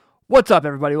What's up,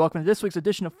 everybody? Welcome to this week's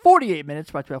edition of 48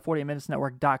 Minutes brought to you by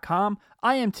 48minutesnetwork.com.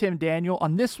 I am Tim Daniel.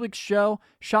 On this week's show,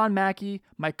 Sean Mackey,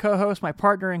 my co-host, my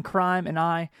partner in crime,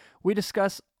 and we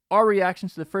discuss our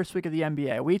reactions to the first week of the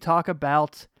NBA. We talk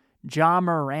about Ja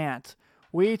Morant.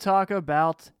 We talk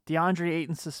about DeAndre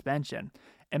Ayton's suspension.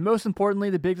 And most importantly,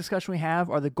 the big discussion we have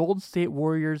are the Golden State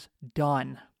Warriors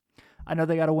done. I know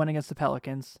they got a win against the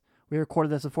Pelicans. We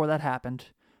recorded this before that happened.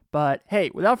 But hey,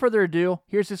 without further ado,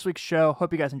 here's this week's show.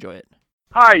 Hope you guys enjoy it.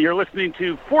 Hi, you're listening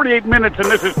to 48 Minutes,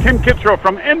 and this is Tim Kitzrow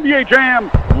from NBA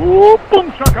Jam. Whoa,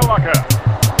 boom shakalaka.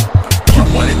 You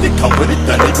wanted to come with it,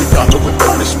 done it, we got it with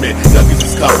punishment. Youngest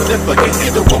is confident, fucking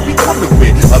handle what we coming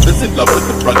with. Others in love with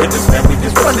the ruggedness, family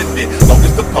just running it. Long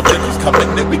as the public is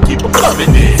coming, then we keep them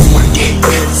loving it. 28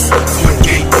 minutes,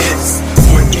 28 minutes,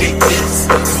 28 minutes,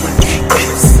 28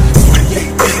 minutes, 28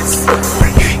 minutes,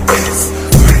 28 minutes,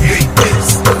 28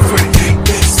 minutes, 28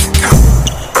 minutes, go.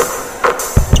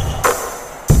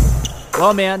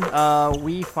 Well, man,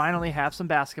 we finally have some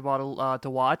basketball to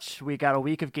watch. We got a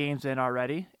week of games in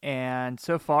already, and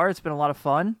so far it's been a lot of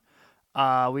fun.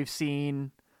 We've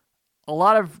seen a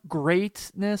lot of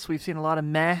greatness. We've seen a lot of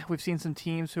meh. We've seen some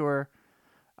teams who are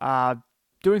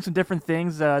doing some different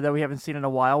things that we haven't seen in a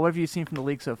while. What have you seen from the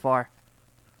league so far?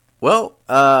 Well,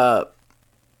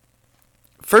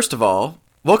 first of all,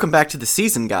 welcome back to the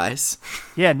season, guys.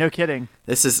 Yeah, no kidding.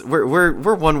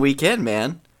 We're 1 week in,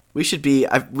 man. We should be.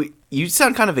 You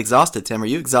sound kind of exhausted, Tim. Are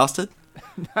you exhausted?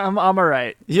 I'm all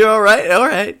right. You're all right. All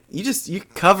right. You're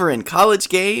covering college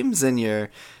games and you're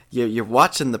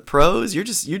watching the pros.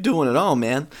 You're doing it all,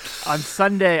 man. On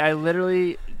Sunday, I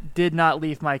literally did not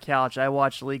leave my couch. I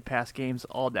watched League Pass games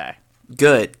all day.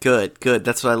 Good.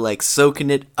 That's what I like. Soaking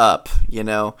it up, you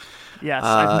know. Yes,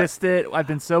 I've missed it. I've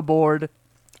been so bored.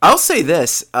 I'll say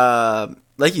this.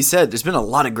 Like you said, there's been a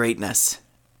lot of greatness.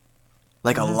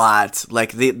 Like a lot.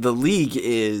 Like the league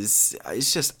is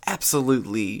just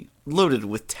absolutely loaded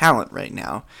with talent right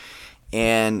now.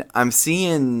 And I'm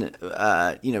seeing,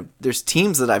 there's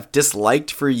teams that I've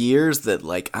disliked for years that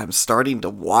like I'm starting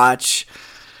to watch.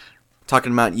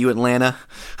 Talking about you, Atlanta.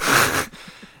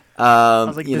 I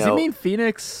was like, does he mean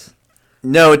Phoenix?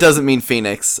 No, it doesn't mean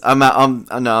Phoenix. I'm not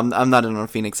in on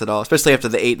Phoenix at all, especially after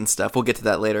the 8 and stuff. We'll get to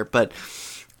that later. But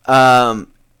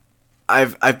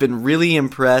I've been really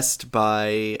impressed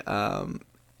by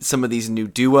some of these new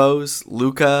duos.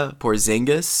 Luka,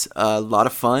 Porzingis, a lot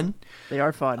of fun. They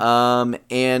are fun.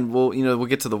 And we'll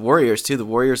get to the Warriors too. The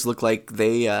Warriors look like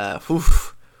they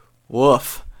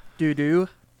woof. Doo-doo.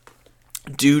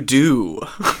 Doo-doo.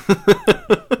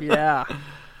 Yeah.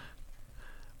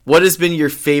 What has been your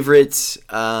favorite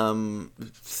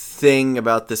thing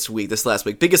about this last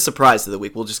week? Biggest surprise of the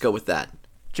week. We'll just go with that.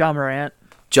 Ja Morant.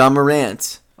 Ja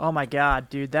Morant. Oh my God,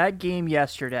 dude! That game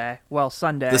yesterday. Well,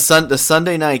 Sunday. The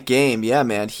Sunday night game. Yeah,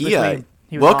 man. He was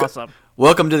awesome.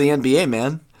 Welcome to the NBA,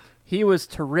 man. He was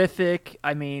terrific.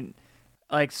 I mean,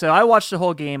 so I watched the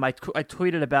whole game. I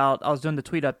tweeted about. I was doing the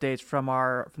tweet updates from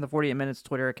the 48 Minutes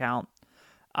Twitter account.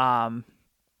 Kind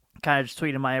of just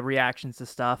tweeting my reactions to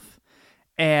stuff,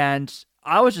 and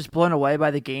I was just blown away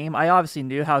by the game. I obviously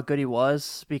knew how good he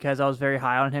was because I was very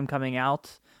high on him coming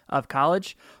out of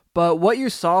college. But what you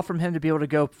saw from him to be able to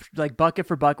go like bucket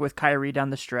for bucket with Kyrie down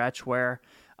the stretch, where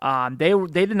they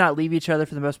did not leave each other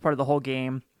for the most part of the whole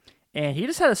game, and he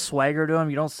just had a swagger to him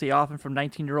you don't see often from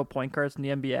 19-year-old point guards in the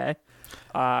NBA.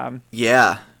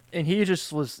 Yeah, and he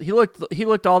just was. He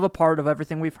looked all the part of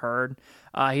everything we've heard.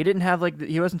 He didn't have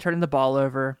he wasn't turning the ball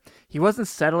over. He wasn't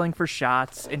settling for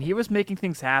shots, and he was making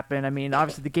things happen. I mean,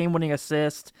 obviously the game-winning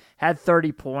assist, had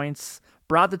 30 points,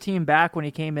 brought the team back when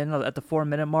he came in at the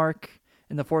 4-minute mark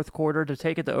in the fourth quarter to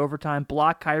take it to overtime,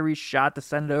 block Kyrie's shot to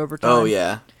send it to overtime. Oh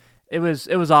yeah, it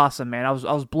was awesome, man. I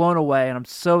was blown away, and I'm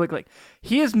so like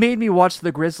he has made me watch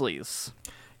the Grizzlies.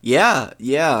 Yeah.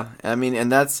 I mean,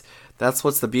 and that's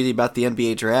what's the beauty about the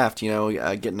NBA draft.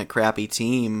 Getting a crappy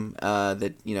team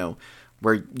that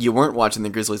where you weren't watching the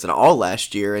Grizzlies at all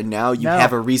last year, and now you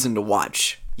have a reason to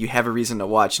watch. You have a reason to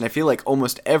watch, and I feel like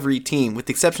almost every team, with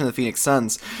the exception of the Phoenix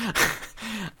Suns,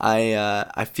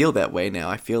 I feel that way now.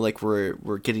 I feel like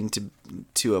we're getting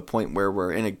to a point where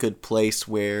we're in a good place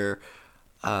where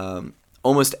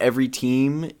almost every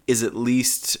team is at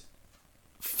least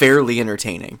fairly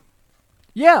entertaining.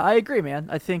 Yeah, I agree, man.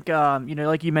 I think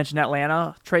like you mentioned,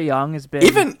 Atlanta, Trae Young has been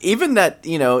even that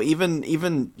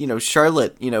even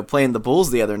Charlotte playing the Bulls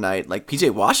the other night, like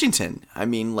PJ Washington. I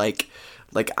mean, we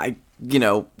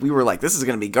were like, this is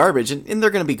going to be garbage, and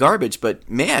they're going to be garbage. But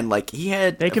man, like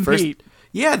they compete.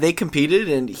 Yeah, they competed,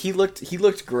 and he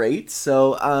looked great.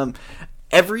 So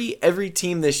every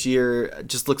team this year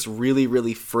just looks really,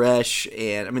 really fresh.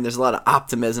 And I mean, there's a lot of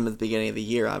optimism at the beginning of the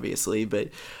year, obviously, but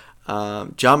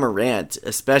John Morant,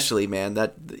 especially, man,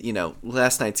 that,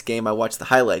 last night's game, I watched the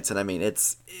highlights, and I mean,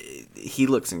 he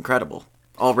looks incredible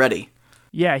already.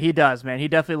 Yeah, he does, man. He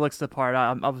definitely looks the part.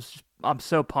 I'm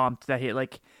so pumped that he,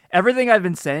 like, everything I've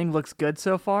been saying looks good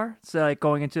so far. So, like,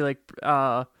 going into, like,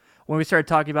 when we started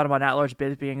talking about him on at-large bid at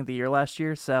the beginning of the year last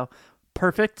year, so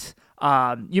perfect.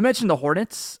 You mentioned the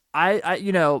Hornets. I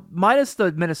minus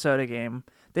the Minnesota game,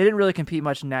 they didn't really compete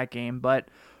much in that game, but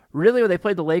really when they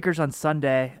played the Lakers on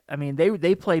Sunday, I mean,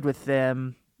 they played with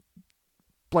them,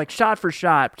 like, shot for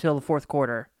shot till the fourth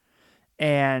quarter.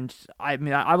 And I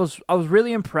mean, I was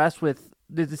really impressed with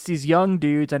these young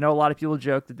dudes. I know a lot of people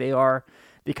joke that they are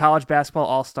the college basketball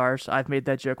all-stars. I've made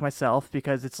that joke myself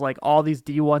because it's like all these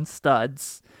D1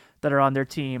 studs that are on their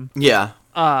team. Yeah.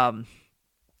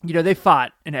 They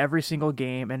fought in every single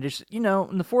game, and just, in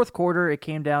the fourth quarter, it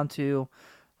came down to,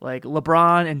 like,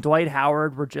 LeBron and Dwight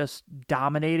Howard were just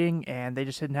dominating, and they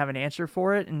just didn't have an answer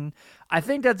for it. And I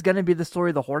think that's going to be the story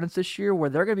of the Hornets this year, where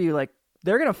they're going to be like,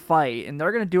 they're going to fight, and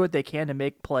they're going to do what they can to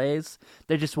make plays.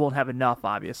 They just won't have enough,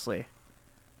 obviously.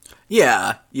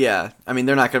 Yeah. I mean,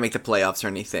 they're not going to make the playoffs or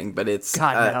anything, but it's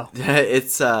God,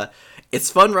 no. It's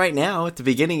fun right now at the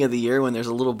beginning of the year when there's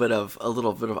a little bit of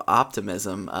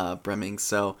optimism brimming.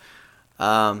 So,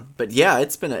 but yeah,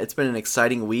 it's been an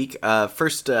exciting week.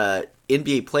 First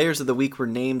NBA Players of the Week were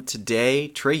named today: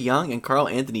 Trae Young and Karl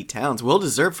Anthony Towns. Well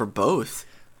deserved for both.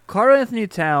 Karl Anthony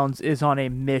Towns is on a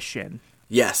mission.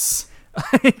 Yes.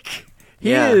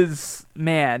 He is,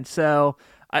 man. So,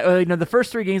 the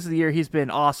first 3 games of the year, he's been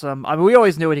awesome. I mean, we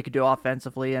always knew what he could do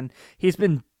offensively, and he's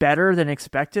been better than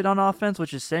expected on offense,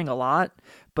 which is saying a lot.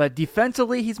 But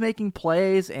defensively, he's making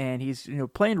plays, and he's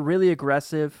playing really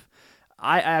aggressive.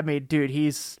 I mean, dude,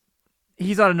 he's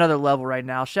on another level right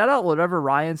now. Shout out whatever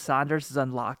Ryan Saunders has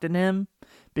unlocked in him,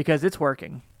 because it's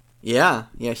working. Yeah,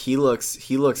 he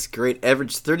looks great.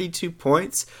 Averaged 32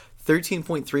 points.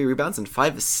 13.3 rebounds and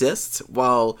 5 assists,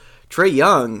 while Trae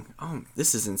Young,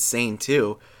 this is insane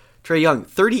too. Trae Young,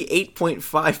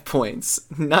 38.5 points,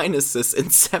 9 assists,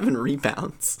 and 7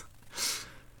 rebounds.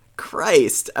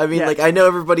 Christ. I mean, I know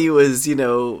everybody was, Your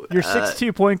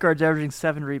 6'2" point guard's averaging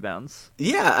 7 rebounds.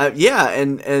 Yeah,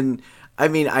 and I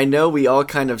mean, I know we all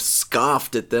kind of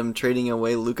scoffed at them trading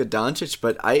away Luka Doncic,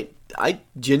 but I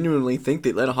genuinely think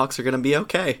the Atlanta Hawks are going to be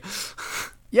okay.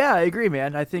 Yeah, I agree,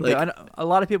 man. I think a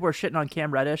lot of people are shitting on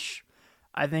Cam Reddish.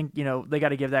 I think they got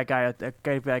to give that guy a little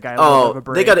bit of a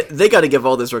break. They got to give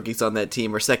all those rookies on that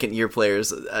team or second year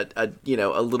players a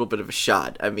little bit of a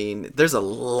shot. I mean, there's a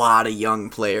lot of young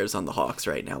players on the Hawks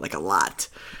right now, like a lot.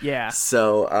 Yeah.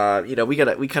 So you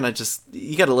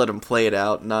gotta let them play it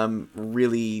out, and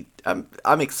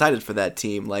I'm excited for that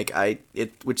team.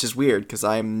 Which is weird because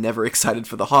I'm never excited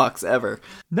for the Hawks ever.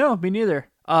 No, me neither.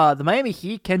 The Miami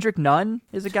Heat, Kendrick Nunn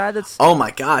is a guy that's oh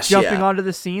my gosh jumping onto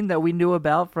the scene that we knew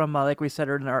about from like we said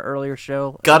in our earlier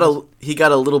show. He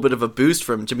got a little bit of a boost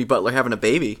from Jimmy Butler having a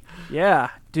baby. Yeah,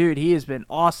 dude, he has been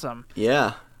awesome.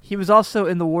 Yeah, he was also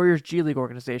in the Warriors G League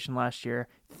organization last year.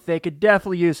 They could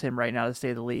definitely use him right now, to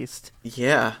say the least.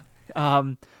 Yeah.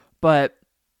 But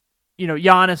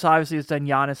Giannis obviously has done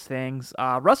Giannis things.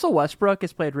 Russell Westbrook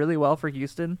has played really well for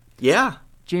Houston. Yeah.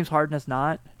 James Harden has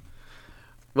not.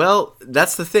 Well,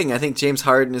 that's the thing. I think James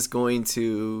Harden is going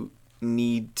to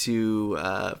need to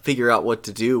figure out what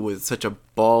to do with such a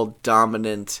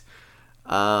ball-dominant,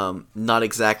 not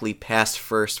exactly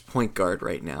pass-first point guard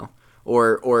right now.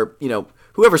 Or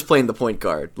whoever's playing the point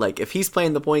guard. Like, if he's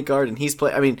playing the point guard and he's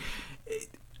playing... I mean,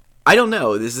 I don't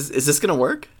know. Is this going to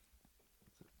work?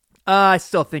 I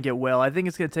still think it will. I think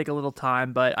it's going to take a little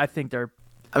time, but I think they're...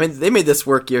 I mean, they made this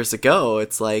work years ago.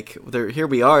 It's like here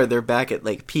we are. They're back at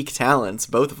like peak talents,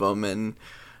 both of them, and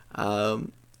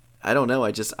I don't know.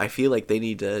 I feel like they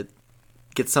need to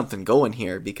get something going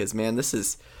here because man,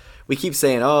 we keep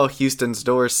saying, oh, Houston's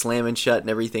doors slamming shut and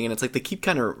everything, and it's like they keep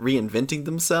kind of reinventing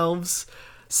themselves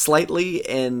slightly,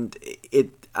 and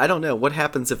I don't know what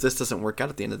happens if this doesn't work out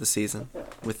at the end of the season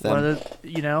with them.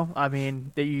 I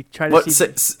mean, that you try to let's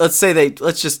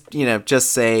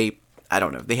just say. I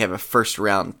don't know. They have a first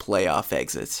round playoff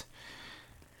exit.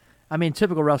 I mean,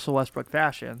 typical Russell Westbrook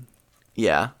fashion.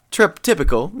 Yeah,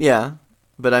 typical. Yeah,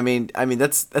 but I mean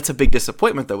that's a big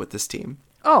disappointment though with this team.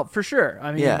 Oh, for sure.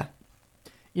 I mean, yeah.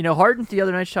 Harden the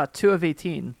other night shot 2 of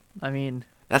 18. I mean,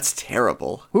 that's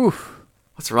terrible. Oof.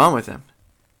 What's wrong with him?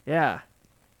 Yeah.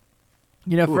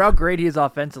 For how great he is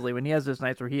offensively, when he has those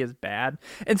nights where he is bad,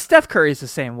 and Steph Curry's the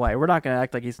same way. We're not going to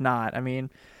act like he's not. I mean.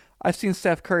 I've seen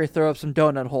Steph Curry throw up some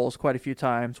donut holes quite a few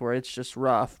times where it's just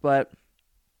rough. But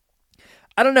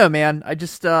I don't know, man. I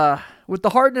just with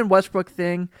the Harden and Westbrook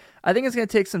thing, I think it's going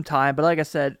to take some time. But like I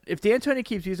said, if D'Antoni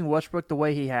keeps using Westbrook the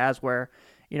way he has, where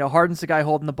Harden's the guy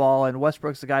holding the ball and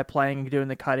Westbrook's the guy playing and doing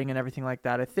the cutting and everything like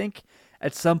that, I think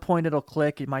at some point it'll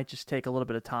click. It might just take a little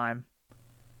bit of time.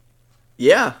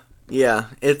 Yeah.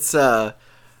 It's they're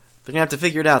gonna have to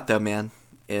figure it out though, man.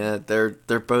 Yeah,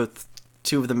 they're both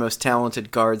two of the most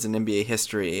talented guards in NBA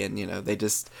history, and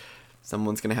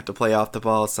someone's gonna have to play off the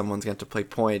ball, someone's gonna have to play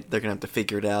point. They're gonna have to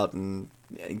figure it out and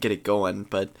get it going.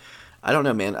 But I don't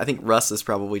know, man. I think Russ is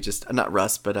probably just not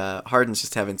Russ, but Harden's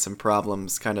just having some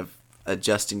problems, kind of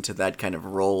adjusting to that kind of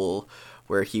role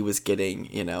where he was getting,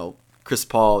 Chris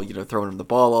Paul, throwing him the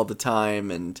ball all the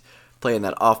time and playing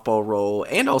that off-ball role,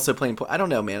 and also playing. I don't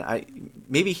know, man.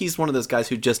 Maybe he's one of those guys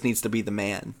who just needs to be the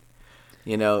man.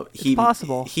 It's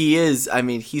possible. He is. I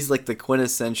mean, he's like the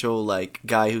quintessential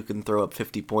guy who can throw up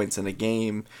 50 points in a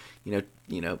game. Mid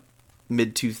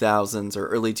 2000s or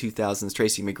early 2000s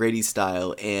Tracy McGrady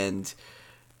style, and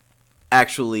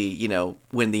actually,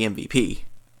 win the MVP.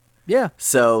 Yeah.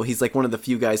 So he's like one of the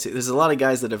few guys. There's a lot of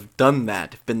guys that have done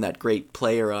that, have been that great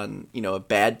player on a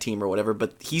bad team or whatever.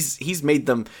 But he's made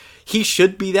them. He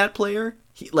should be that player.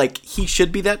 He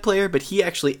should be that player, but he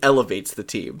actually elevates the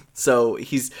team. So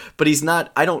he's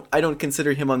not. I don't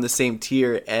consider him on the same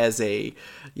tier as a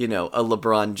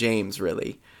LeBron James,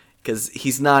 really, because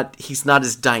he's not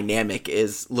as dynamic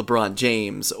as LeBron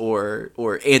James or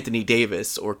Anthony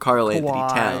Davis or Karl Anthony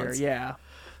Towns. Yeah.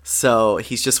 So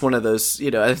he's just one of those.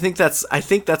 I think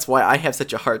that's why I have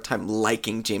such a hard time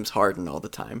liking James Harden all the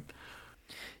time.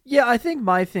 Yeah, I think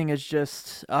my thing is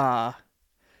just. My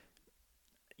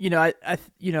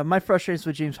frustrations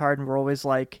with James Harden were always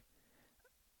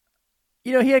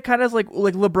he had kind of like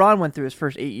LeBron went through his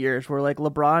first 8 years where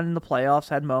LeBron in the playoffs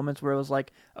had moments where it was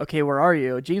okay, where are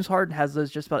you? James Harden has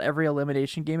those just about every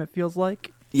elimination game, it feels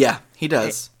like. Yeah, he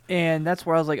does. And that's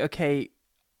where I was okay,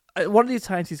 one of these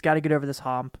times he's got to get over this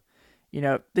hump.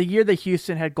 The year that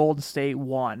Houston had Golden State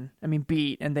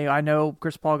beat, and I know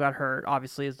Chris Paul got hurt,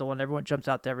 obviously, is the one everyone jumps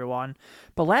out to everyone.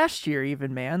 But last year,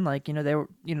 even, man, they were,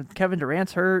 Kevin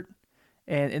Durant's hurt,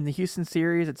 and in the Houston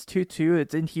series, it's 2-2,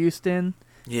 it's in Houston.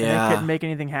 Yeah. And they couldn't make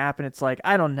anything happen. It's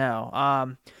I don't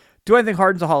know. Do I think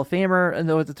Harden's a Hall of Famer? And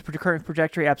though it's the current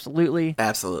trajectory, absolutely.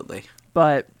 Absolutely.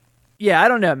 But, yeah, I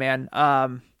don't know, man.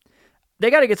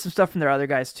 They got to get some stuff from their other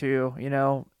guys, too.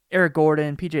 Eric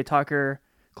Gordon, PJ Tucker,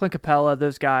 Clint Capella,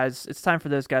 those guys. It's time for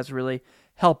those guys to really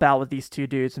help out with these two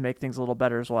dudes and make things a little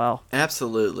better as well.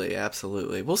 Absolutely.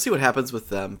 We'll see what happens with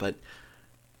them, but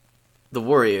the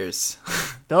Warriors.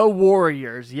 The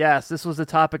Warriors, yes. This was the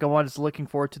topic I was looking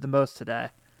forward to the most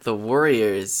today. The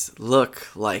Warriors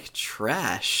look like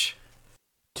trash.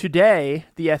 Today,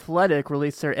 The Athletic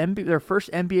released their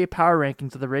first NBA power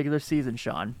rankings of the regular season,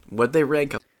 Sean. What'd they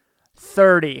rank them?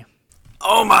 30.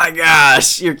 Oh my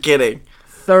gosh, you're kidding.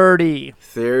 30.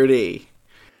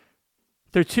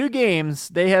 Their 2 games,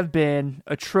 they have been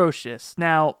atrocious.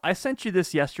 Now, I sent you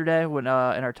this yesterday when in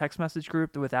our text message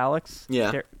group with Alex.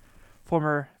 Yeah.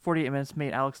 Former 48 Minutes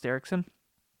mate Alex Derrickson.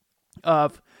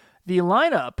 Of the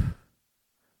lineup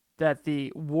that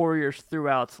the Warriors threw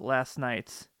out last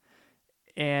night.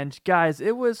 And, guys,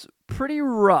 it was pretty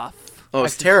rough. Oh,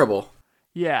 it's terrible.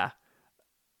 Yeah.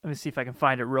 Let me see if I can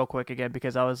find it real quick again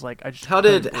because I was How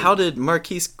did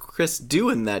Marquise Chris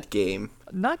do in that game?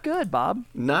 Not good, Bob.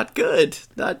 Not good.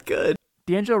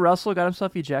 D'Angelo Russell got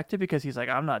himself ejected because he's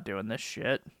I'm not doing this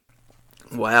shit.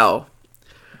 Wow.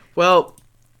 Well,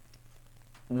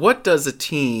 what does a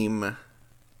team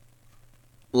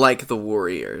like the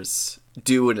Warriors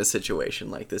do in a situation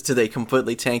like this? Do they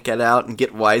completely tank it out and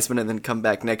get Wiseman and then come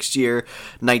back next year,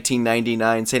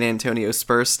 1999 San Antonio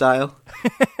Spurs style?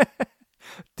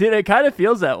 Dude, it kind of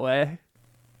feels that way.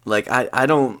 I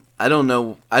don't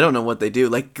know what they do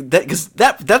that, because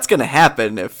that's gonna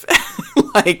happen if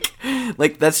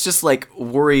that's just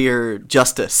Warrior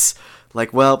justice.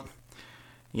 Found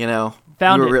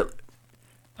it.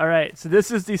 All right, so this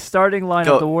is the starting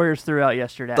lineup the Warriors threw out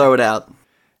yesterday. Throw it out.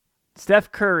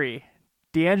 Steph Curry,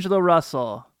 D'Angelo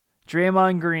Russell,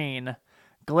 Draymond Green,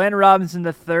 Glenn Robinson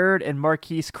III, and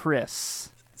Marquise Chris.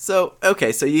 So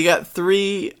you got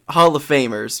 3 Hall of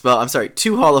Famers. Well, I'm sorry,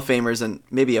 2 Hall of Famers and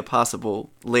maybe a possible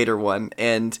later one,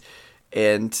 and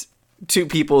 2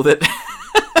 people that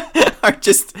are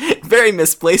just very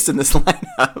misplaced in this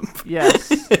lineup. Yes.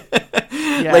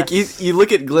 You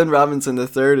look at Glenn Robinson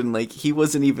III, and he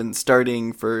wasn't even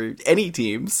starting for any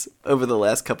teams over the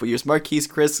last couple years. Marquise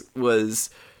Chris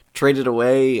was traded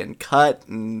away and cut,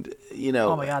 and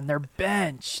oh my god, and their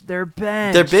bench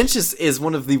is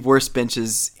one of the worst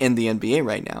benches in the NBA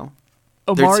right now.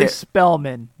 Omari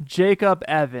Spellman, Jacob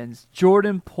Evans,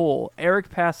 Jordan Poole, Eric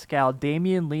Pascal,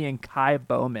 Damian Lee, and Kai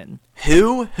Bowman.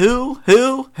 Who?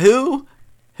 The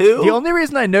only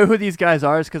reason I know who these guys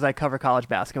are is because I cover college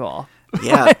basketball.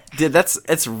 Yeah, dude,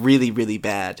 that's really, really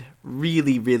bad.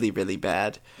 Really, really, really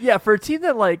bad. Yeah, for a team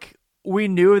that, like, we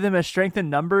knew of them as strength in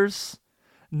numbers,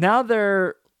 now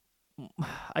they're...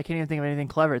 I can't even think of anything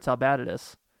clever. It's how bad it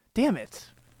is. Damn it.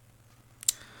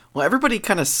 Well, everybody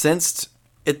kind of sensed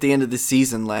at the end of the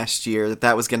season last year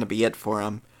that was going to be it for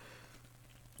him.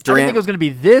 I didn't think it was going to be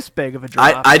this big of a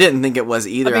drop. I didn't think it was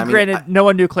either. I mean, granted, no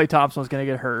one knew Klay Thompson was going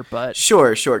to get hurt, but...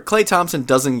 Sure. Klay Thompson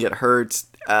doesn't get hurt.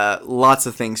 Lots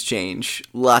of things change.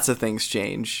 But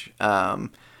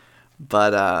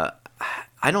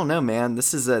I don't know, man.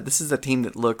 This is a team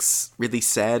that looks really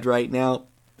sad right now.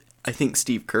 I think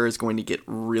Steve Kerr is going to get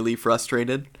really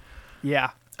frustrated.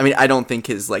 Yeah. I mean, I don't think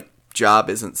his job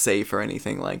isn't safe or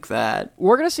anything like that.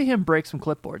 We're going to see him break some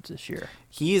clipboards this year.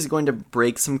 He is going to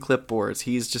break some clipboards.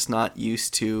 He's just not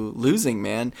used to losing,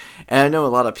 man. And I know a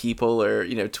lot of people are,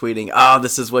 tweeting, "Oh,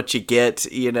 this is what you get,"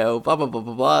 blah, blah, blah,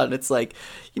 blah, blah. And it's like,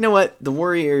 you know what? The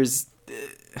Warriors,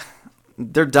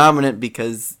 they're dominant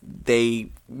because they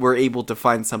were able to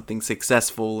find something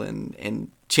successful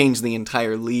and change the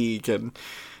entire league and,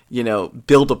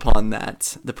 build upon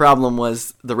that. The problem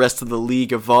was the rest of the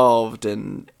league evolved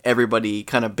and everybody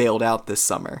kind of bailed out this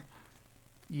summer.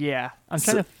 Yeah. I'm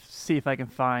trying to see if I can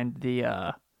find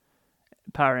the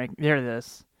power rank. There it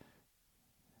is.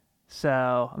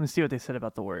 So, let me see what they said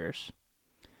about the Warriors.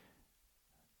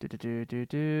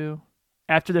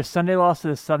 After their Sunday loss to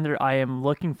the Thunder, I am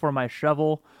looking for my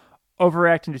shovel.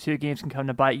 Overreacting to 2 games can come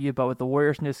to bite you, but with the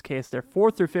Warriors in this case, their 4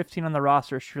 through 15 on the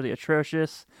roster is truly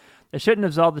atrocious. They shouldn't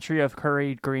absolve the trio of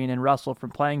Curry, Green, and Russell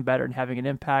from playing better and having an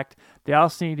impact. They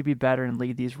also need to be better and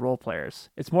lead these role players.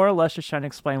 It's more or less just trying to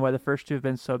explain why the first 2 have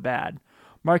been so bad.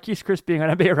 Marquise Chris being on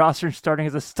NBA roster and starting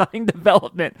is a stunning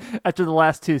development after the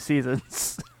last 2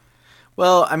 seasons.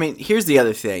 Well, I mean, here's the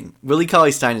other thing. Willie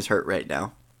Cauley-Stein is hurt right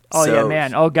now. Oh, yeah,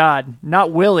 man. Oh, God.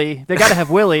 Not Willie. They got to have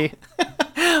Willie.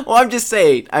 Well, I'm just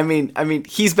saying. I mean,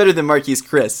 he's better than Marquise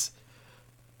Chris.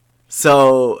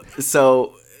 So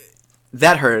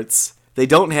that hurts. They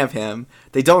don't have him.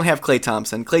 They don't have Klay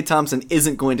Thompson. Klay Thompson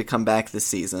isn't going to come back this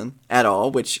season at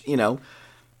all, which, Nor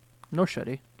should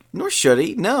he.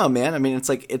 No, man. I mean, it's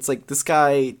like this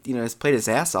guy, has played his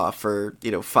ass off for,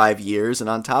 5 years, and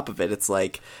on top of it, it's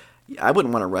like, I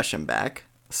wouldn't want to rush him back.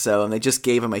 So, and they just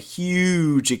gave him a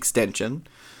huge extension.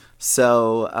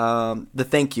 So, the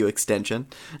thank you extension.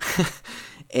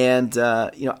 And,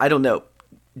 I don't know.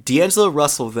 D'Angelo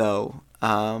Russell, though,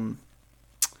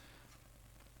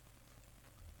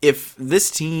 if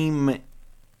this team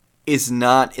is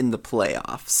not in the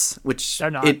playoffs, which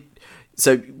they're not.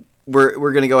 So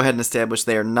we're going to go ahead and establish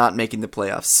they are not making the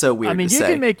playoffs. So weird to say. I mean,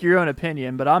 you can make your own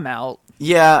opinion, but I'm out.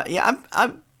 Yeah,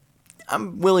 I'm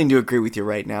willing to agree with you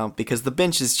right now because the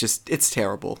bench is it's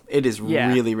terrible. It is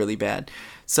really, really bad.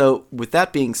 So with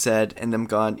that being said, and them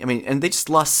gone, I mean, and they just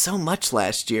lost so much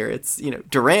last year. It's,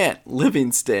 Durant,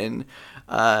 Livingston,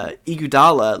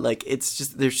 Iguodala, it's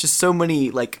just, there's just so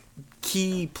many,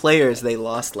 key players they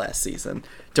lost last season.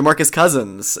 DeMarcus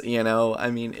Cousins,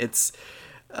 I mean, it's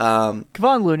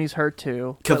Kevon Looney's hurt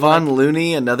too. Kevon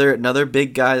Looney, another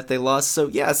big guy that they lost. So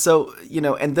yeah,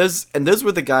 and those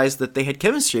were the guys that they had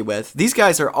chemistry with. These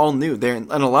guys are all new. And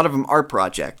a lot of them are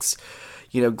projects.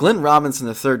 Glenn Robinson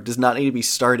III does not need to be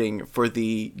starting for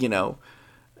the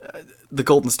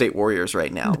Golden State Warriors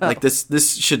right now. No.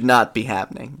 This should not be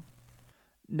happening.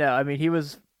 No, I mean he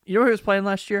was. You know who he was playing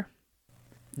last year?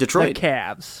 Detroit. The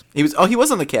Cavs. He was on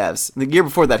the Cavs. The year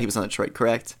before that, he was on Detroit,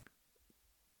 correct?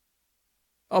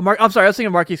 Oh, I'm sorry. I was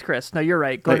thinking Marquise Chris. No, you're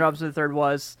right. Glenn Robinson III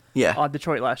was Yeah. on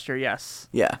Detroit last year. Yes.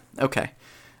 Yeah. Okay.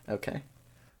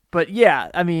 But yeah,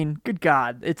 I mean, good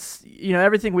God, it's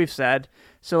everything we've said.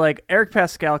 So Eric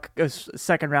Pascal goes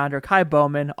second rounder, Kai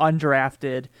Bowman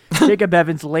undrafted, Jacob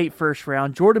Evans late first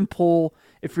round, Jordan Poole,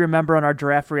 if you remember on our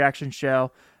draft reaction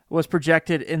show, was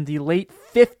projected in the late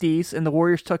 50s, and the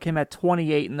Warriors took him at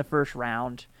 28 in the first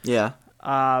round. Yeah.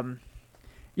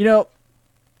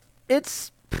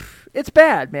 It's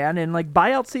bad, man, and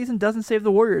buyout season doesn't save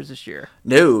the Warriors this year.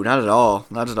 No, not at all.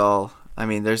 Not at all. I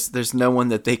mean, there's no one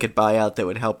that they could buy out that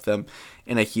would help them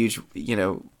in a huge,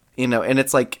 and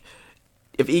it's like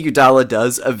if Iguodala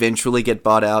does eventually get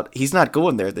bought out, he's not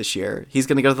going there this year. He's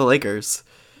going to go to the Lakers.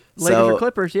 Lakers or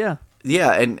Clippers, yeah.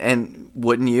 Yeah, and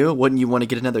wouldn't you want to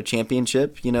get another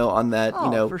championship, on that,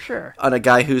 for sure. On a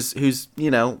guy who's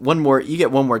you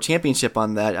get one more championship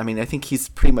on that. I mean, I think he's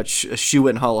pretty much a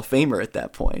shoe-in Hall of Famer at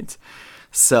that point.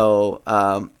 So,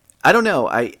 I don't know.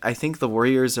 I think the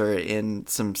Warriors are in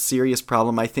some serious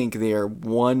problem. I think they are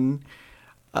one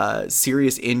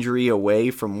serious injury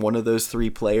away from one of those three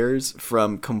players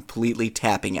from completely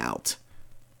tapping out.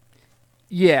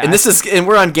 Yeah. And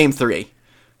we're on game 3.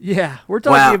 Yeah, we're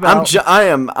talking about.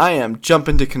 I am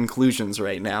jumping to conclusions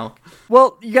right now.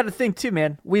 Well, you got to think too,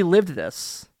 man. We lived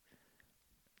this.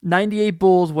 98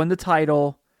 Bulls win the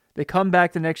title. They come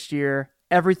back the next year.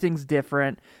 Everything's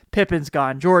different. Pippen's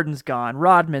gone. Jordan's gone.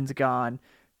 Rodman's gone.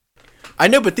 I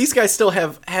know, but these guys still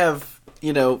have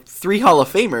 3 Hall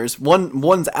of Famers.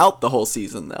 One's out the whole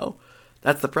season though.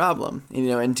 That's the problem.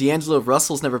 And D'Angelo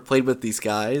Russell's never played with these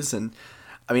guys, and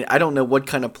I mean, I don't know what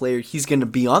kind of player he's going to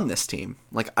be on this team.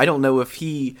 Like, I don't know if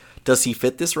does he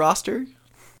fit this roster?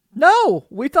 No,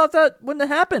 we thought that wouldn't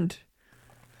have happened.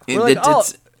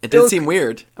 It did seem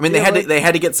weird. I mean, they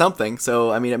had to get something,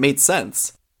 so I mean, it made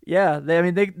sense. Yeah, they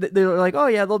were like, oh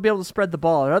yeah, they'll be able to spread the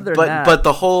ball. Other than that, but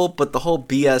the whole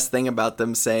BS thing about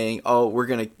them saying, oh, we're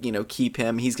gonna keep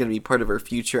him, he's gonna be part of our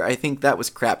future. I think that was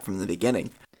crap from the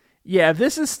beginning. Yeah, if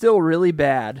this is still really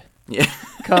bad, yeah,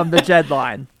 come the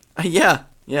deadline. Yeah.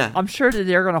 I'm sure that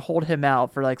they're gonna hold him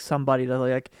out for like somebody to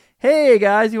like, hey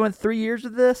guys, you went 3 years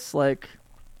of this, like.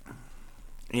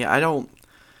 Yeah, I don't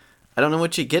know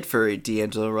what you get for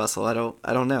D'Angelo Russell. I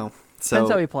don't know. So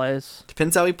depends how he plays.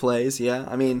 Depends how he plays. Yeah,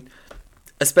 I mean,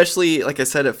 especially like I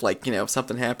said, if if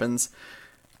something happens,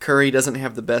 Curry doesn't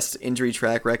have the best injury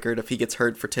track record. If he gets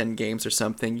hurt for 10 games or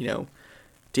something,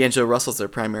 D'Angelo Russell's their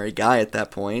primary guy at that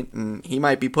point, and he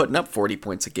might be putting up 40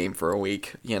 points a game for a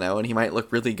week, and he might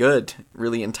look really good,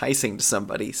 really enticing to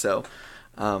somebody. So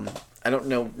I don't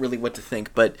know really what to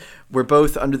think, but we're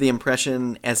both under the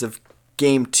impression as of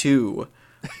game 2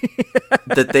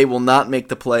 that they will not make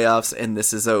the playoffs and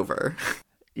this is over.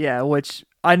 Yeah, which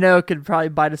I know could probably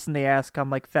bite us in the ass come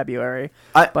like February.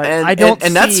 But I don't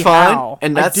and see that's fine. how.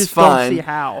 And that's I just fine. don't see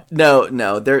how.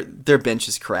 No, their bench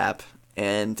is crap.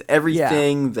 And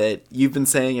everything that you've been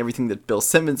saying, everything that Bill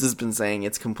Simmons has been saying,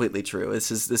 it's completely true.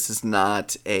 This is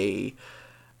not a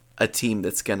team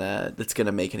that's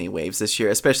gonna make any waves this year,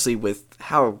 especially with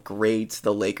how great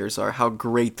the Lakers are, how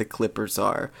great the Clippers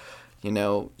are.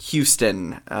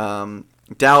 Houston,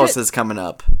 Dallas is coming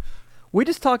up. We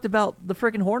just talked about the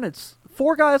freaking Hornets.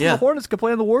 4 guys on the Hornets could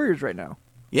play on the Warriors right now.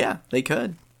 Yeah, they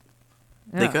could.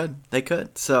 Yeah. They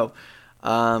could. So,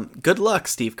 good luck,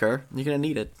 Steve Kerr. You're gonna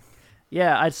need it.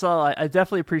 Yeah, I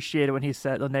definitely appreciated when he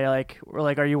said, when they were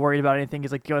like, are you worried about anything?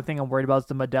 He's like, the only thing I'm worried about is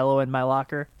the Modelo in my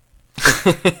locker.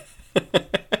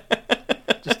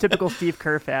 Just typical Steve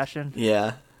Kerr fashion.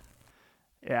 Yeah.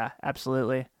 Yeah,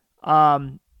 absolutely.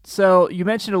 So you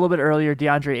mentioned a little bit earlier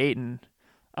DeAndre Ayton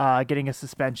getting a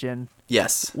suspension.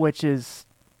 Yes. Which is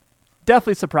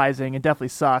definitely surprising and definitely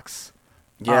sucks.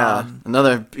 Yeah,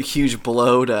 another huge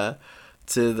blow to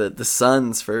the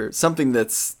Suns for something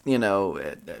that's,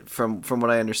 from what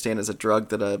I understand is a drug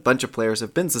that a bunch of players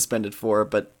have been suspended for,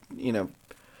 but, it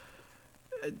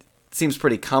seems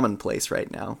pretty commonplace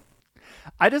right now.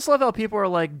 I just love how people are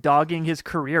like dogging his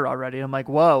career already. I'm like,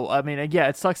 whoa. I mean, yeah,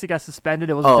 it sucks he got suspended.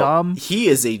 It was dumb. He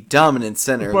is a dominant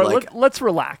center. But let's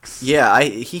relax. Yeah,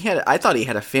 I thought he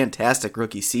had a fantastic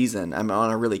rookie season. I'm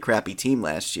on a really crappy team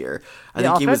last year. I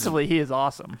think offensively, he is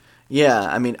awesome. Yeah,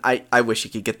 I mean, I wish he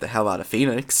could get the hell out of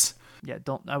Phoenix. Yeah,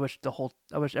 I wish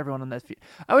everyone on that.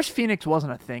 I wish Phoenix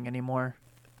wasn't a thing anymore.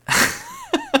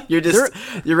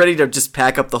 You're ready to just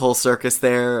pack up the whole circus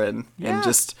there and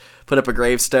just put up a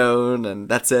gravestone and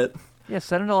that's it. Yeah,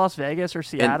 send him to Las Vegas or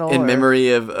Seattle in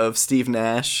memory of Steve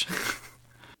Nash.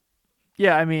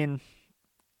 Yeah, I mean,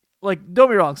 don't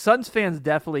be wrong. Suns fans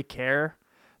definitely care,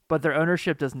 but their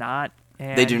ownership does not.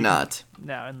 And they do not.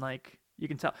 No, and you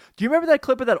can tell. Do you remember that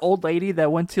clip of that old lady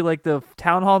that went to the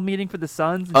town hall meeting for the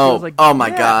Suns? And she was like, oh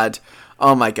my god, I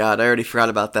already forgot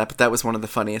about that. But that was one of the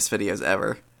funniest videos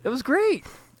ever. It was great.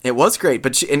 It was great,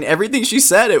 but in everything she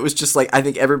said, it was just I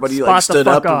think everybody stood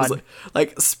up and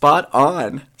was spot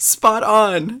on.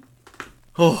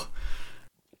 Oh,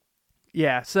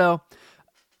 yeah. So,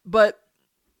 but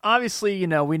obviously,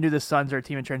 we knew the Suns are a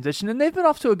team in transition, and they've been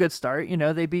off to a good start.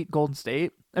 They beat Golden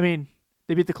State. I mean,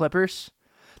 they beat the Clippers.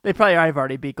 They probably have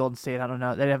already beat Golden State. I don't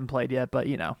know. They haven't played yet, but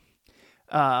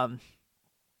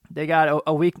they got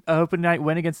a week open night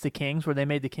win against the Kings where they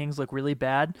made the Kings look really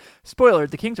bad. Spoiler: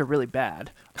 the Kings are really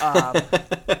bad.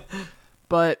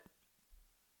 But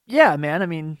yeah, man. I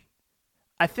mean,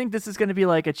 I think this is going to be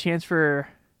a chance for,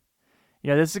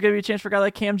 this is going to be a chance for a guy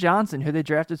like Cam Johnson, who they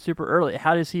drafted super early.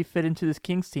 How does he fit into this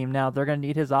Kings team now? They're going to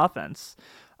need his offense.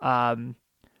 They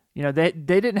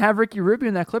didn't have Ricky Rubio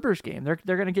in that Clippers game. They're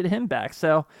going to get him back.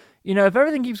 So, if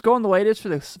everything keeps going the way it is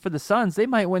for the Suns, they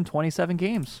might win 27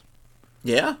 games.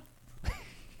 Yeah,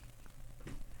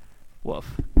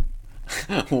 Woof.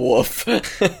 Woof.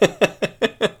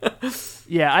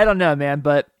 Yeah, I don't know, man,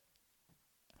 but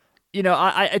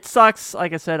it sucks.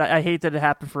 Like I said, I hate that it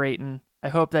happened for Ayton. I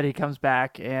hope that he comes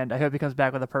back, and I hope he comes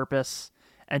back with a purpose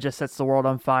and just sets the world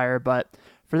on fire. But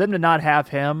for them to not have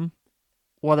him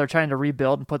while they're trying to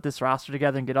rebuild and put this roster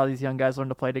together and get all these young guys learn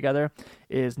to play together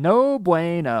is no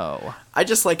bueno. I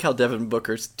just like how Devin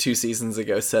Booker 2 seasons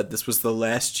ago said this was the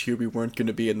last year we weren't going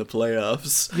to be in the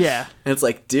playoffs. Yeah. And it's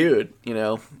like, dude,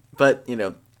 but,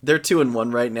 they're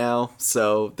 2-1 right now,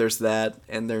 so there's that,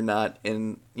 and they're not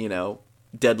in,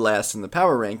 dead last in the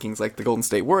power rankings like the Golden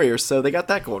State Warriors, so they got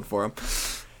that going for them.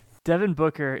 Devin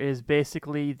Booker is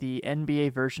basically the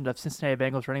NBA version of Cincinnati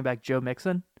Bengals running back Joe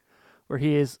Mixon, where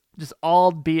he is just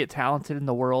albeit talented in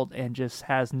the world and just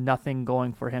has nothing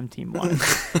going for him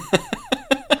team-wise.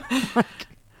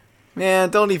 Man,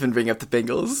 don't even bring up the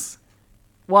Bengals.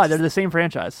 Why? They're the same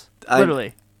franchise.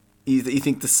 Literally. You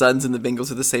think the Suns and the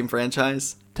Bengals are the same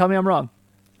franchise? Tell me I'm wrong.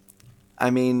 I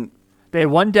mean... They had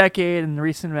one decade in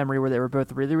recent memory where they were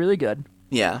both really, really good.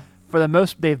 Yeah.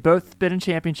 They've both been in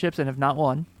championships and have not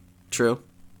won. True.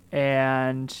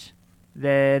 And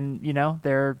then,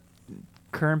 they're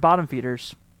current bottom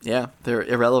feeders. Yeah, they're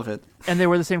irrelevant. And they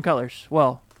were the same colors.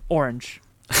 Well, orange.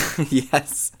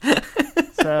 Yes.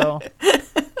 So,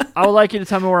 I would like you to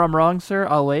tell me where I'm wrong, sir.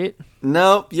 I'll wait.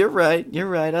 Nope, you're right. You're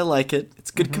right. I like it.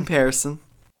 It's a good comparison.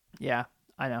 Yeah,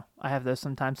 I know. I have those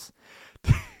sometimes.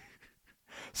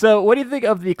 So, what do you think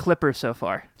of the Clippers so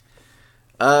far?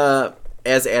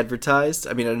 As advertised.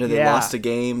 I mean, I know they lost a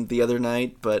game the other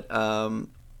night, but and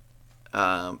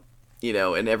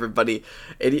everybody,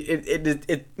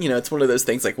 it's one of those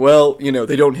things like, well,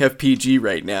 they don't have PG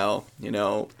right now,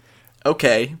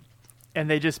 okay. And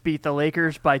they just beat the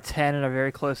Lakers by 10 in a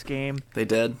very close game. They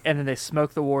did. And then they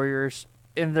smoked the Warriors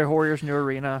in their Warriors' new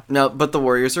arena. No, but the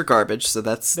Warriors are garbage, so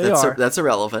that's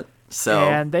irrelevant. So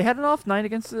and they had an off night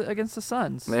against the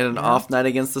Suns. They had an off night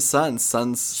against the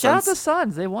Suns. Shout out the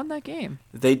Suns. They won that game.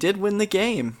 They did win the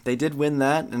game. They did win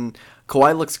that, and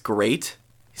Kawhi looks great.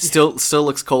 Still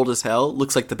looks cold as hell.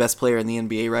 Looks like the best player in the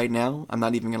NBA right now. I'm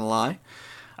not even gonna lie.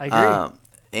 I agree.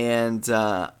 And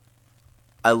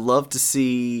I love to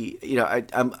see.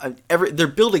 They're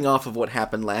building off of what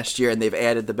happened last year, and they've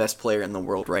added the best player in the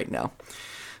world right now.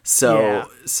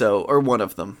 Or one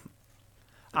of them.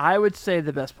 I would say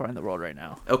the best player in the world right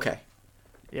now. Okay.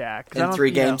 Yeah. In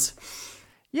 3 games?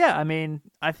 Yeah, I mean,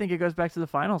 I think it goes back to the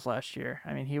finals last year.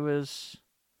 I mean, he was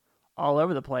all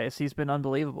over the place. He's been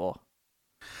unbelievable.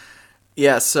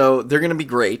 Yeah, so they're going to be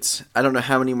great. I don't know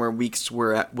how many more weeks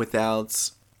we're at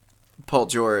without Paul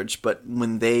George, but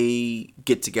when they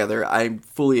get together, I'm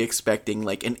fully expecting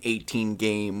like an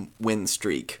 18-game win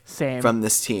streak from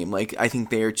this team. Like, I think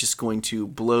they are just going to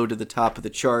blow to the top of the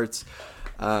charts.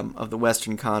 Of the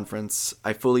Western Conference.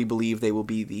 I fully believe they will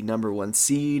be the number 1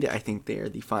 seed. I think they are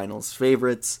the finals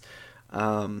favorites.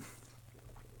 NBA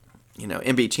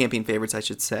champion favorites, I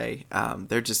should say.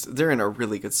 They're in a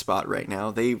really good spot right now.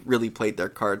 They really played their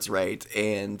cards right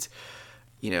and,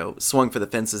 swung for the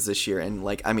fences this year. And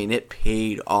it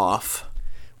paid off.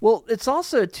 Well, it's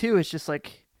also too, it's just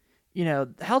like,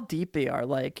 how deep they are.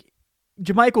 Like,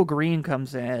 JaMychal Green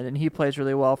comes in and he plays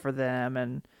really well for them.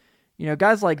 And,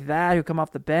 guys like that who come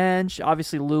off the bench,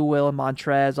 obviously Lou Will and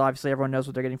Montrez, obviously everyone knows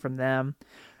what they're getting from them.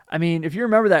 I mean, if you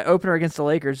remember that opener against the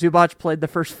Lakers, Zubac played the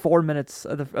first 4 minutes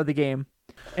of the game,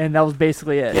 and that was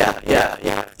basically it.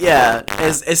 Yeah.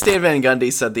 As Stan Van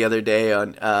Gundy said the other day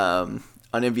on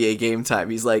NBA Game Time,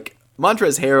 he's like,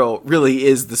 Montrezl Harrell really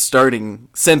is the starting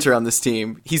center on this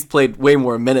team. He's played way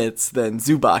more minutes than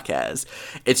Zubac has.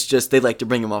 It's just they like to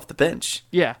bring him off the bench.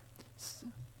 Yeah.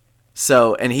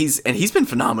 So and he's been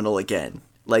phenomenal again.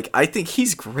 Like, I think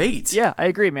he's great. Yeah, I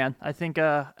agree, man. I think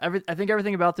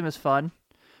everything about them is fun.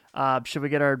 Should we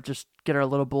get our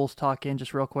little Bulls talk in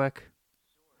just real quick?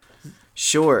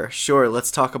 Sure. Let's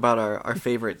talk about our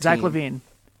favorite team. Zach LaVine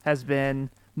has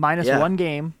been minus 1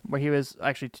 game where he was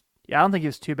actually. I don't think he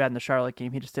was too bad in the Charlotte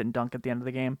game. He just didn't dunk at the end of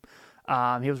the game.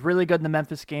 He was really good in the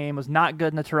Memphis game. Was not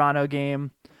good in the Toronto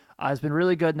game. Has been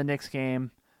really good in the Knicks game.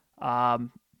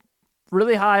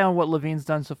 Really high on what LaVine's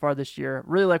done so far this year.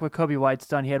 Really like what Kobe White's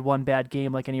done. He had one bad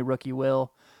game like any rookie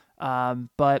will.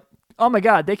 But, oh my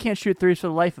God, they can't shoot threes for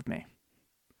the life of me.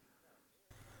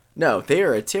 No, they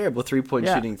are a terrible three-point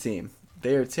shooting team.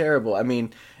 They are terrible. I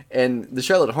mean, and the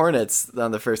Charlotte Hornets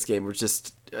on the first game were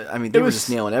just, they were just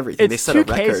nailing everything. They set a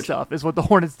record. 2K stuff is what the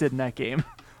Hornets did in that game.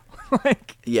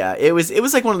 Yeah, it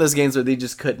was like one of those games where they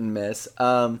just couldn't miss.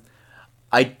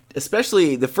 I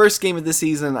especially the first game of the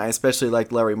season, I especially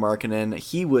liked Larry Markkinen.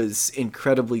 He was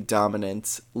incredibly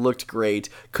dominant, looked great,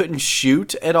 couldn't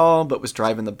shoot at all, but was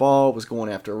driving the ball, was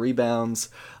going after rebounds,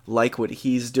 like what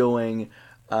he's doing.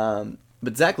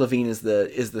 But Zach LaVine is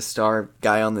the star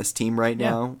guy on this team right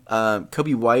now.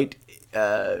 Kobe White,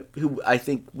 who I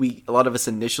think a lot of us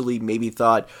initially maybe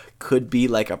thought could be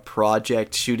like a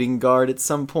project shooting guard at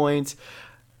some point,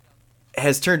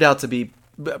 has turned out to be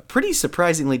pretty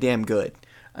surprisingly damn good.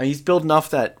 He's building off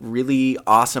that really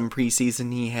awesome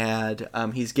preseason he had.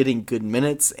 He's getting good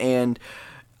minutes, and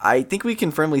I think we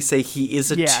can firmly say he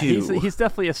is a 2. He's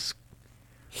definitely a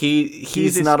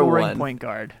he's not a 1 point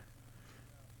guard.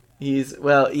 He's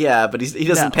but he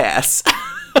doesn't pass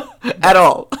at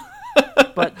all.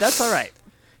 But that's all right.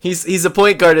 He's a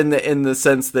point guard in the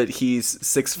sense that he's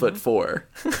 6'4".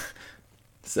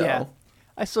 So yeah,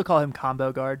 I still call him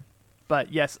combo guard,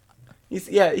 but yes. He's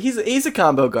a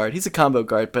combo guard. He's a combo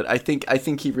guard, but I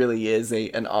think he really is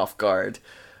an off guard.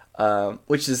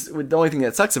 Which is the only thing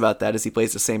that sucks about that is he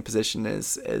plays the same position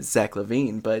as Zach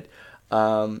LaVine. But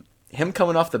him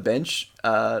coming off the bench,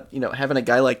 having a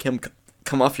guy like him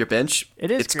come off your bench,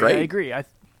 it's great. I agree.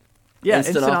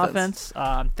 Instant offense.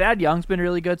 Thad Young's been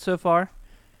really good so far.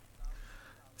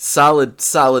 Solid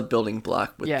building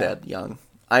block with Thad Young.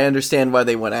 I understand why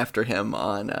they went after him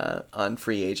on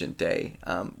free agent day.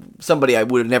 Somebody I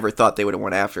would have never thought they would have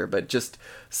went after, but just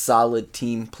solid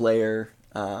team player.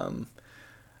 I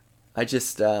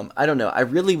don't know. I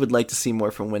really would like to see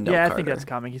more from Wendell Carter. Yeah, I think that's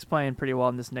coming. He's playing pretty well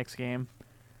in this next game.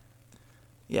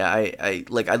 Yeah, I'd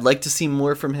like to see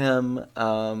more from him.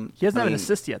 He hasn't had an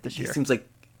assist yet this year. He seems like,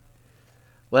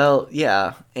 well,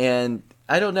 yeah, and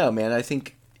I don't know, man. I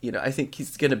think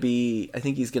he's gonna be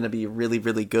really,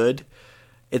 really good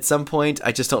at some point.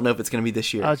 I just don't know if it's going to be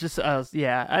this year. I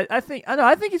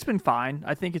think he's been fine.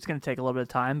 I think it's going to take a little bit of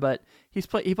time, but he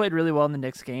played really well in the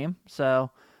Knicks game,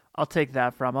 so I'll take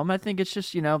that from him. I think it's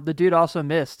just, the dude also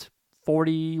missed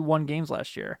 41 games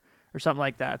last year or something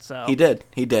like that. So He did.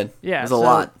 Yeah, it was a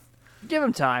lot. Give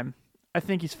him time. I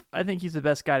think he's the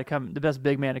best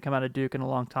big man to come out of Duke in a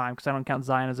long time, because I don't count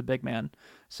Zion as a big man.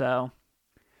 So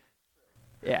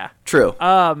yeah. True.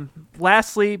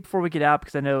 Lastly, before we get out,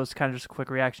 because I know it's kind of just a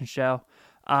quick reaction show,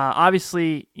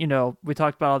 obviously, we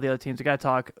talked about all the other teams. We got to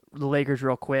talk the Lakers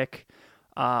real quick.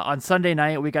 On Sunday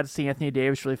night, we got to see Anthony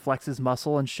Davis really flex his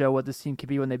muscle and show what this team could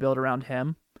be when they build around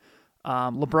him.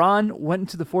 LeBron went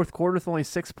into the fourth quarter with only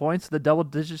 6 points. The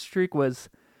double-digit streak was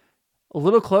a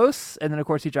little close, and then, of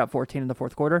course, he dropped 14 in the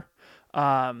fourth quarter.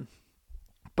 But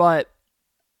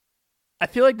I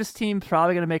feel like this team's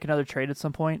probably going to make another trade at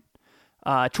some point.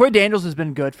 Troy Daniels has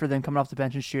been good for them coming off the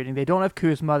bench and shooting. They don't have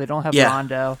Kuzma. They don't have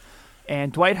Rondo.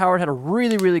 And Dwight Howard had a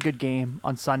really, really good game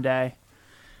on Sunday.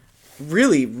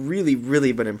 Really, really,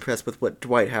 really been impressed with what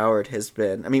Dwight Howard has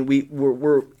been. I mean,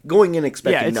 we're going in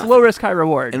expecting nothing. Low risk, high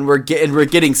reward. And we're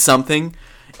getting something.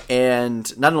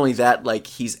 And not only that, like,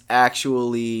 he's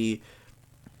actually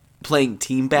playing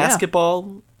team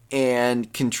basketball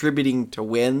and contributing to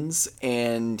wins,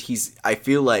 and I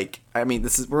feel like,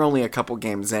 we're only a couple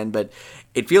games in, but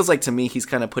it feels like to me he's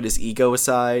kind of put his ego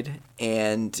aside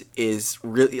and is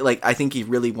really, like, I think he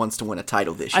really wants to win a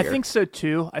title this year. I think so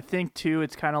too.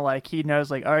 It's kind of like he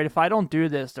knows, like, all right, if I don't do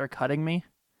this, they're cutting me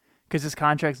because his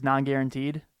contract's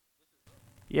non-guaranteed.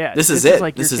 Yeah, this is it.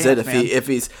 This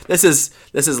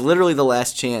is literally the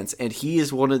last chance, and he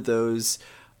is one of those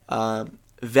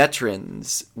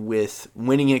veterans with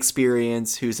winning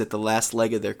experience who's at the last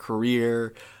leg of their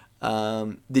career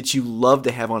that you love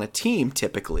to have on a team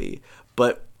typically,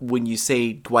 but when you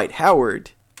say Dwight Howard,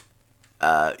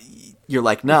 you're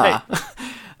like, nah.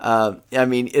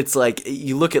 It's like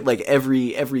you look at, like,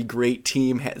 every great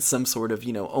team has some sort of,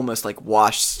 almost like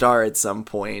washed star at some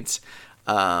point.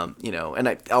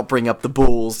 And I'll bring up the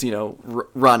Bulls,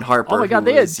 Ron Harper. Oh my God,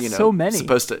 they had so many.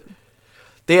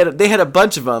 They had a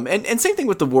bunch of them, and same thing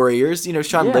with the Warriors.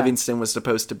 Sean Livingston was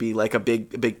supposed to be like a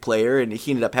big player, and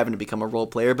he ended up having to become a role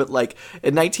player. But like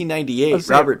in 1998,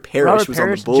 Robert Parrish was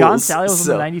on the Bulls. John Sally was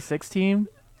on the '96 team.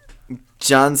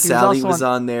 John Sally was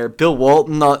on there. Bill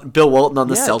Walton on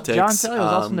the Celtics. John Sally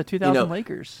was also in the 2000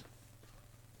 Lakers.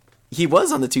 He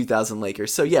was on the 2000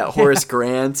 Lakers. So yeah, Horace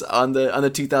Grant on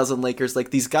the 2000 Lakers.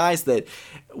 Like, these guys that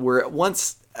were at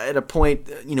once at a point,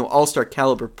 all-star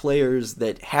caliber players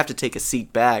that have to take a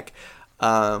seat back.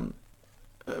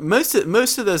 Most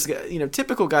of those,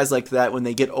 typical guys like that, when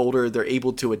they get older, they're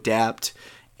able to adapt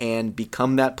and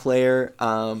become that player.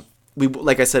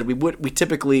 like I said, we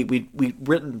typically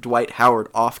written Dwight Howard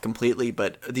off completely,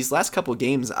 but these last couple of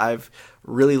games I've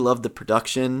really loved the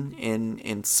production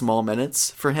in small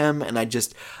minutes for him, and I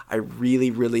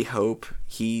really hope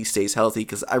he stays healthy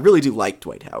because I really do like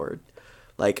Dwight Howard.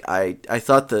 Like I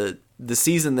thought the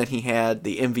season that he had,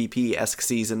 the MVP-esque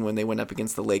season when they went up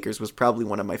against the Lakers, was probably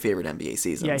one of my favorite NBA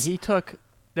seasons. Yeah, he took.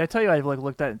 Did I tell you I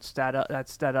looked at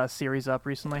that series up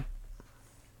recently?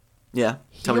 Yeah,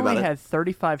 tell He me about only it. had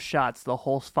 35 shots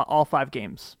all 5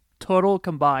 games. Total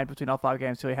combined between all 5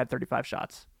 games, so he had 35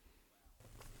 shots.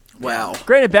 Wow.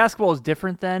 Granted, basketball is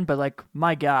different then, but like,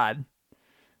 my God.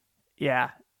 Yeah.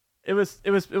 It was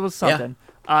something.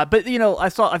 But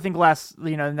I think last,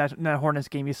 in that Hornets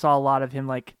game, you saw a lot of him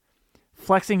like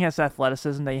flexing his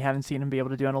athleticism that you haven't seen him be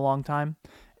able to do in a long time.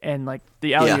 And like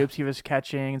the alley-oops he was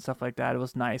catching and stuff like that. It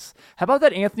was nice. How about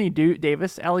that Anthony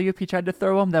Davis alley-oop he tried to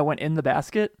throw him that went in the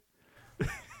basket?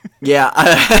 Yeah,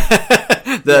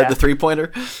 the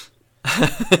 3-pointer.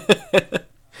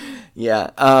 Yeah,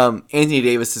 Anthony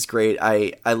Davis is great.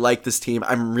 I like this team.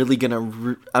 I'm really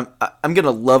gonna I'm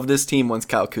gonna love this team once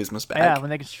Kyle Kuzma's back. Yeah,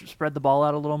 when they can spread the ball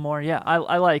out a little more. Yeah,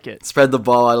 I like it. Spread the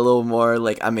ball out a little more.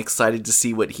 Like, I'm excited to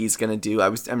see what he's gonna do. I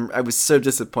was so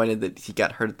disappointed that he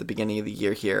got hurt at the beginning of the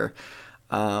year here.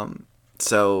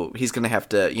 So he's gonna have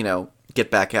to get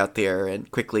back out there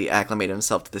and quickly acclimate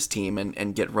himself to this team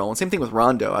and get rolling. Same thing with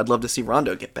Rondo. I'd love to see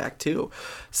Rondo get back too.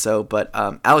 So, but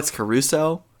Alex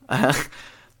Caruso,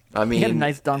 I mean, he had a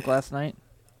nice dunk last night.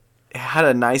 Had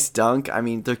a nice dunk. I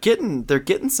mean, they're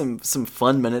getting some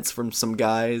fun minutes from some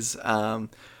guys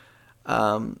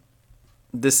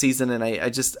this season, and I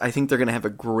think they're gonna have a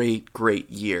great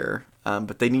year.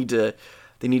 But they need to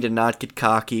not get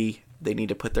cocky. They need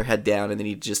to put their head down, and they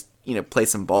need to just play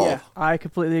some ball. Yeah, I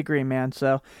completely agree, man.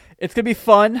 So it's gonna be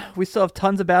fun. We still have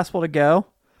tons of basketball to go.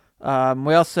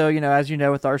 We also, as you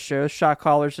know, with our shows, Shot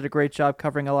Callers did a great job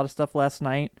covering a lot of stuff last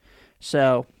night.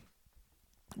 So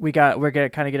we're gonna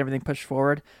kind of get everything pushed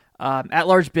forward. At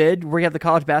Large Bid, we have the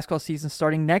college basketball season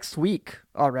starting next week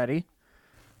already.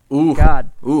 Ooh,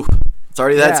 God, ooh, it's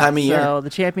already that time of year. So the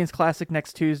Champions Classic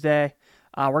next Tuesday.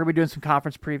 We're gonna be doing some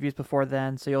conference previews before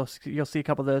then, so you'll see a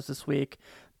couple of those this week.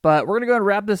 But we're gonna go and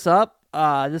wrap this up.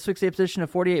 This week's episode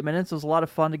of 48 minutes. It was a lot of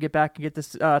fun to get back and get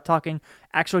this talking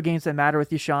actual games that matter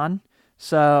with you, Sean.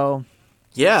 So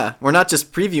yeah, we're not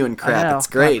just previewing crap. It's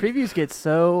great. Previews get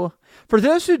so. For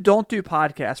those who don't do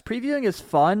podcasts, previewing is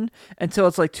fun until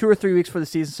it's like 2 or 3 weeks before the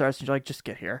season starts, and you're like, just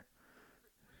get here.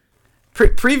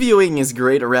 Previewing is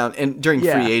great around and during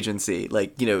free agency.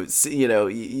 Like you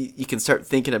can start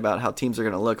thinking about how teams are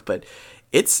going to look, but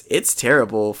it's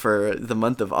terrible for the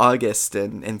month of August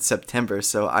and September.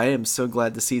 So I am so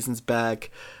glad the season's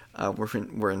back.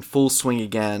 We're in full swing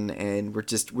again, and we're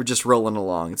just rolling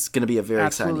along. It's going to be a very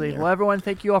exciting year. Well, everyone,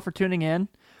 thank you all for tuning in.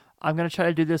 I'm going to try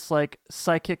to do this like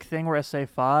psychic thing where I say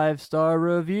 5-star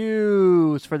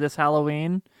reviews for this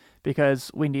Halloween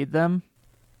because we need them.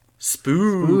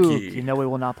 Spooky. We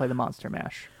will not play the Monster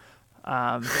Mash.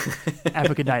 Have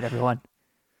a good night, everyone.